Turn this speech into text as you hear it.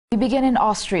We begin in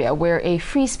Austria, where a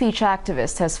free speech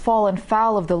activist has fallen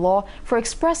foul of the law for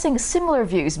expressing similar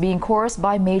views being chorused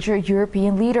by major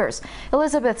European leaders.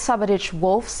 Elisabeth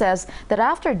Sabaditsch-Wolff says that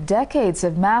after decades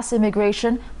of mass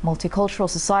immigration, multicultural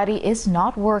society is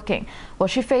not working. Well,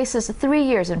 she faces 3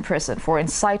 years in prison for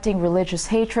inciting religious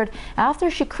hatred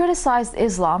after she criticized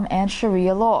Islam and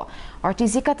Sharia law.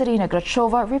 RT's Katerina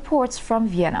Grachova reports from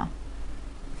Vienna.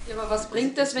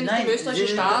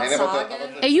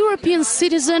 A European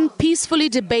citizen peacefully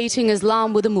debating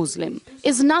Islam with a Muslim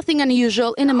is nothing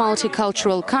unusual in a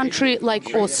multicultural country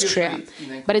like Austria.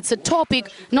 But it's a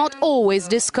topic not always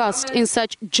discussed in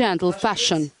such gentle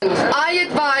fashion. I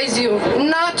advise you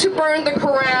not to burn the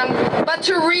Quran, but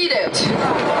to read it.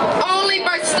 Only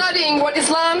by studying what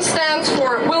Islam stands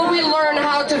for will we learn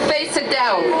how to face it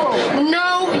down.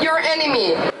 Know your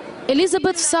enemy.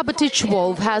 Elisabeth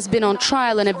Sabaditsch-Wolff has been on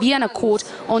trial in a Vienna court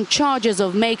on charges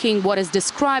of making what is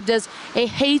described as a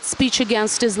hate speech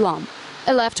against Islam.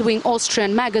 A left-wing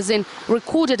Austrian magazine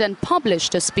recorded and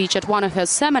published a speech at one of her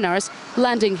seminars,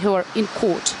 landing her in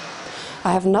court.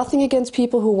 I have nothing against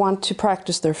people who want to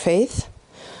practice their faith,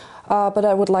 but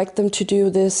I would like them to do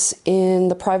this in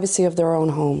the privacy of their own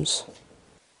homes.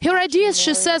 Her ideas,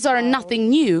 she says, are nothing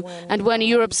new, and when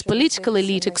Europe's political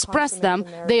elite express them,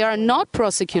 they are not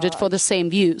prosecuted for the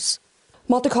same views.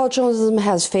 Multiculturalism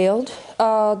has failed.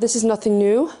 This is nothing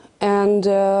new, and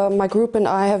my group and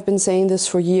I have been saying this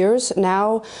for years.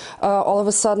 Now, all of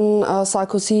a sudden,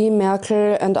 Sarkozy,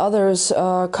 Merkel and others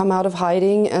come out of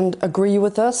hiding and agree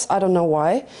with us. I don't know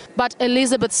why. But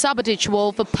Elisabeth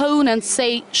Sabaditsch-Wolff opponents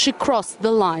say she crossed the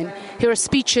line. Her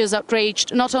speeches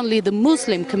outraged not only the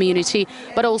Muslim community,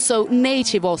 but also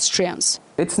native Austrians.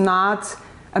 It's not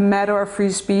a matter of free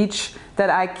speech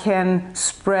that I can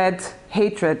spread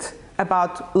hatred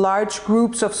about large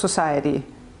groups of society.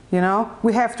 You know,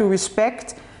 we have to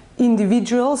respect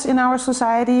individuals in our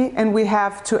society, and we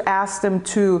have to ask them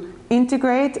to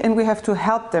integrate, and we have to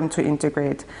help them to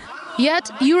integrate.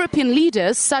 Yet European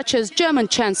leaders such as German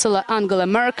Chancellor Angela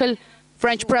Merkel,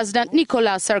 French President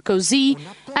Nicolas Sarkozy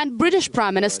and British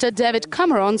Prime Minister David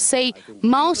Cameron say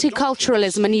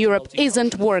multiculturalism in Europe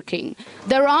isn't working.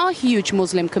 There are huge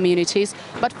Muslim communities,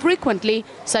 but frequently,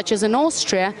 such as in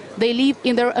Austria, they live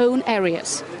in their own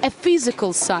areas, a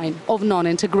physical sign of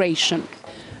non-integration.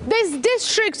 This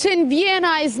district in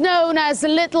Vienna is known as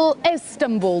Little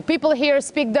Istanbul. People here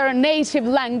speak their native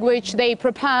language, they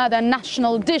prepare their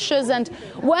national dishes and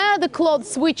wear the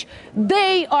clothes which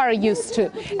they are used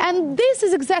to. And this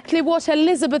is exactly what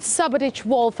Elisabeth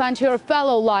Sabaditsch-Wolff and her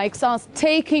fellow likes are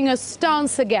taking a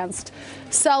stance against: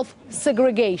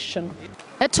 self-segregation.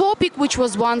 A topic which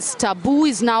was once taboo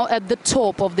is now at the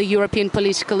top of the European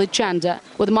political agenda,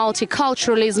 with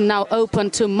multiculturalism now open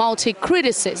to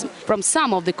multi-criticism from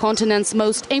some of the continent's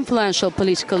most influential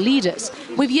political leaders.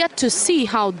 We've yet to see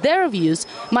how their views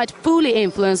might fully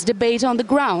influence debate on the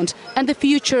ground and the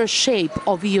future shape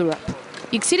of Europe.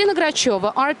 Katerina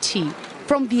Grachova, RT,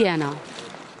 from Vienna.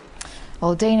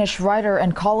 Well, Danish writer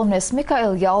and columnist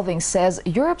Mikael Jalving says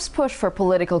Europe's push for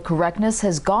political correctness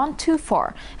has gone too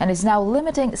far and is now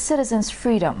limiting citizens'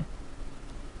 freedom.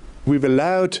 We've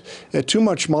allowed too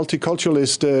much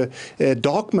multiculturalist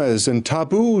dogmas and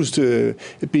taboos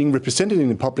being represented in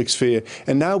the public sphere,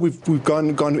 and now we've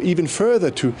gone even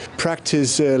further to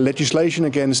practice legislation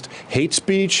against hate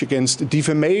speech, against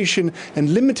defamation,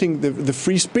 and limiting the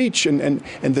free speech and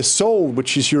the soul,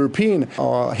 which is European,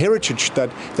 our heritage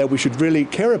that we should really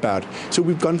care about. So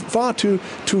we've gone far too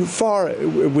far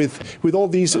with all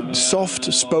these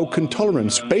soft-spoken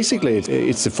tolerance. Basically,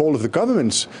 it's the fault of the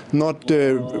governments, not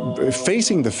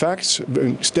facing the facts,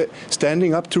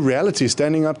 standing up to reality,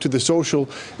 standing up to the social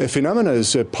phenomena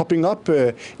popping up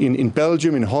in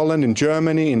Belgium, in Holland, in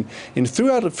Germany, in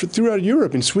throughout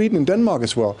Europe, in Sweden and Denmark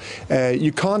as well.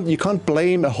 You can't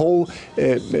blame a whole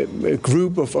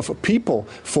group of people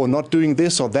for not doing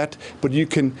this or that, but you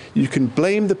can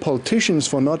blame the politicians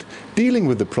for not dealing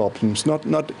with the problems,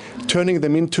 not turning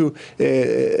them into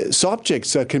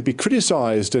subjects that can be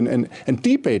criticized and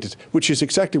debated, which is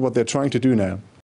exactly what they're trying to do now.